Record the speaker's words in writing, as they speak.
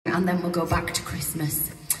and then we'll go back to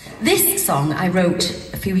Christmas. This song I wrote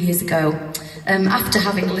a few years ago after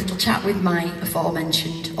having a little chat with my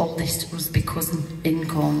aforementioned oldest Rusby cousin in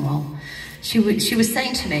Cornwall. She was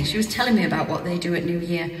saying to me, she was telling me about what they do at New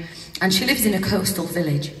Year, and she lives in a coastal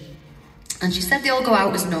village. And she said they all go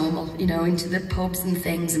out as normal, you know, into the pubs and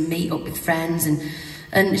things and meet up with friends.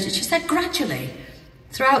 And she said gradually,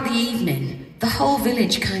 throughout the evening, the whole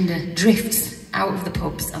village kind of drifts out of the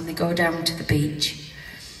pubs and they go down to the beach.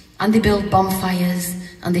 And they build bonfires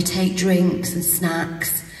and they take drinks and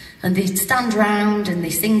snacks and they stand round and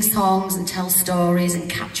they sing songs and tell stories and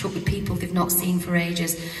catch up with people they've not seen for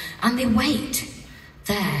ages. And they wait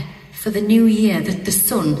there for the new year, the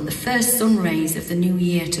sun, the first sun rays of the new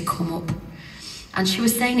year to come up. And she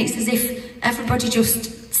was saying it's as if everybody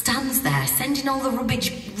just stands there, sending all the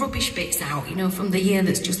rubbish bits out, you know, from the year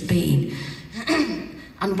that's just been,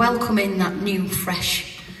 and welcoming that new,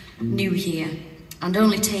 fresh new year, and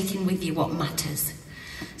only taking with you what matters.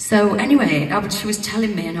 So anyway, she was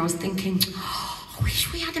telling me, and I was thinking, oh, I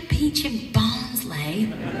wish we had a beach in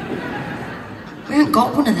Barnsley. We haven't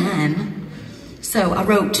got one of them. So I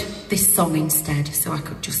wrote this song instead, so I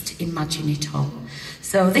could just imagine it all.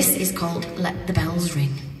 So this is called Let the Bells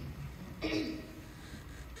Ring.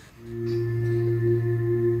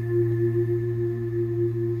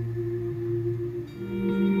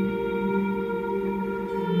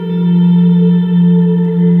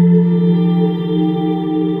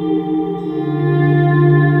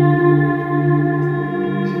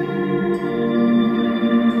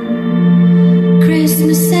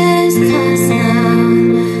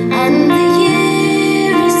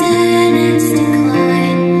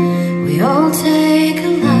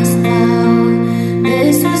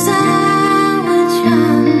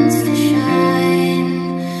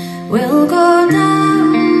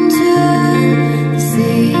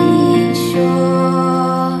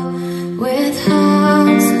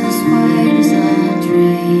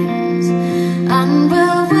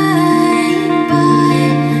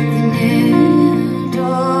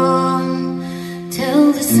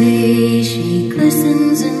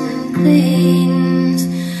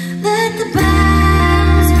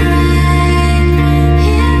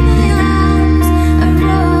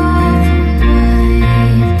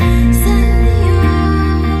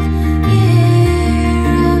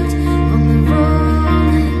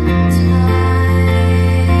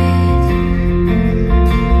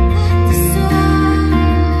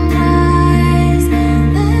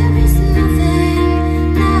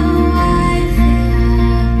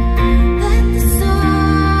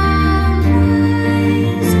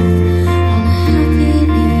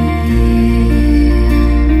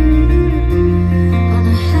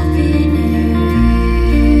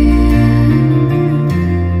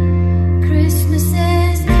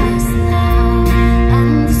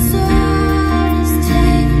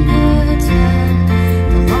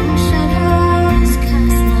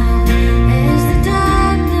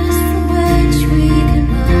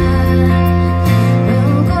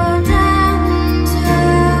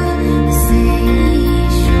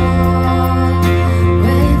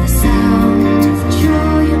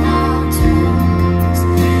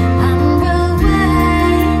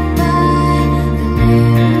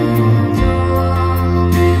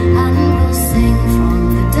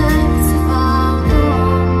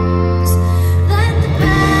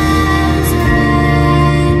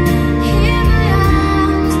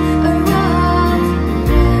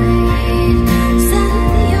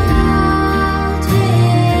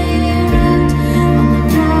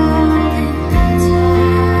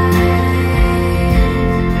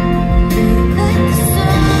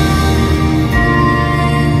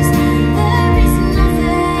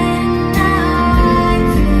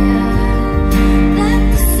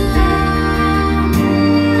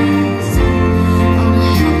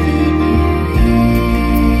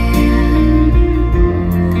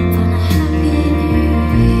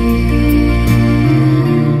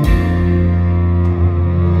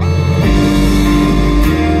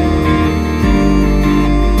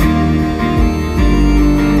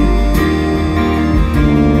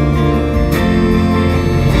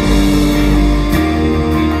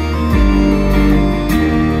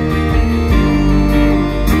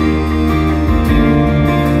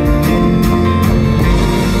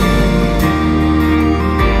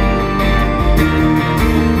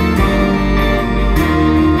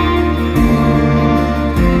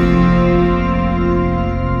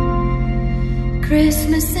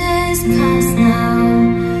 Christmas is past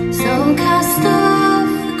now, so cast off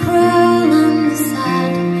the cruel and the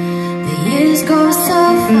sad. The years go so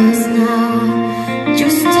fast now,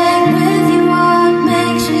 just take with you what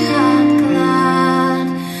makes your heart glad.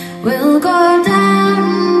 We'll go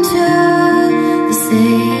down to the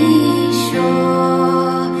seashore,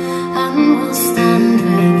 and we'll stand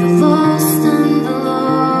with the lost and the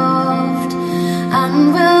loved,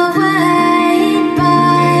 and we'll wait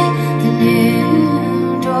by the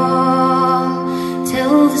new dawn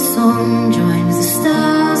till the sun